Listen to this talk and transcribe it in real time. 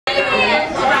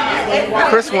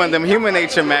Chris Wyndham, Human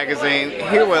Nature Magazine,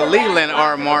 here with Leland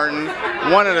R. Martin,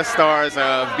 one of the stars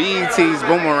of BET's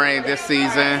Boomerang this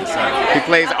season. He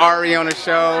plays Ari on the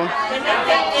show.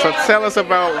 So tell us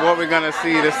about what we're going to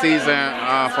see this season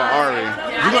for Ari.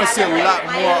 You're going to see a lot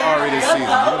more Ari this season.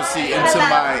 You're going to see into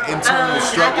my internal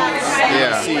struggles.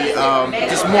 You're going to see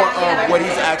just more of what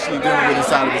he's actually dealing with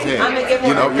inside of his head.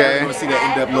 You know, you're going to see that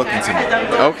in-depth look into me.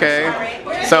 Okay.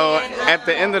 So at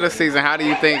the end of the season, how do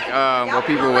you think what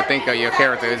people would think of your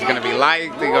character? Is it going to be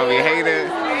liked? Is it going to be hated?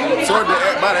 So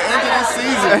by the end of this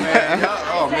season, man,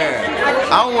 oh man,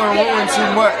 I don't want to ruin too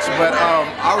much, but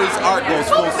Ari's art goes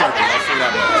full circle. I'll say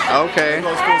that much. Okay. It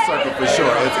goes full circle for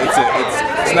sure.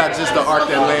 It's not just the art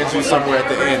that lands you somewhere at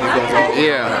the end. It goes all the way.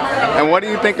 Yeah. And what do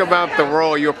you think about the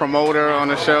role? You're a promoter on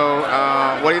the show.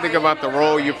 What do you think about the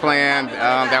role you planned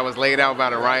that was laid out by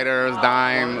the writers,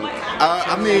 Dime,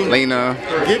 I mean, Lena?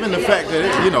 Given the fact that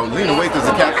Lena Waithe is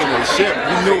the captain of the ship,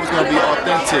 you knew it was going to be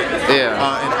authentic. Yeah.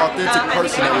 An authentic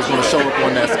person that was going to show up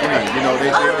on that screen. You know,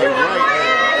 they write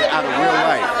out of real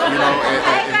life. You know, and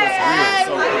what's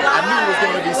real. So I knew it was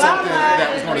going to be something that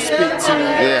was going to speak to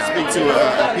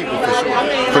people for sure.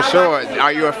 For sure.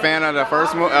 Are you a fan of the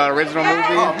first original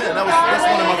movie? Oh man, that's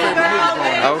one of my favorite movies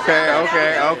growing up.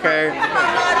 Okay.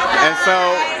 And so,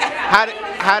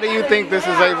 how do you think this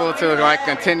is able to like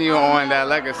continue on that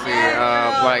legacy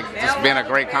of like just being a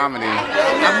great comedy?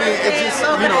 I mean, it just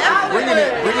bringing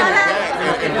it back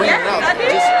and bringing it out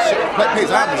just pays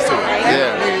homage to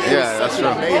it. That's true.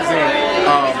 An amazing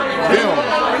film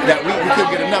that we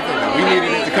couldn't get enough of it. We needed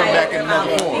it to come back in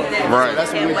another form. Right. So that's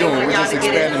what we're doing. We're just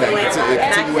expanding that, the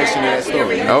continuation of that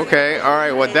story. Okay, all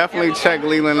right. Well, definitely check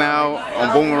Leland out on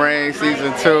Boomerang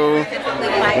season 2.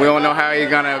 We don't know how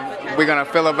we're gonna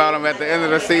feel about him at the end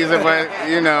of the season, but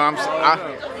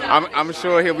I'm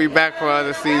sure he'll be back for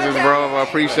other seasons, bro. I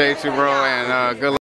appreciate you, bro, and good luck.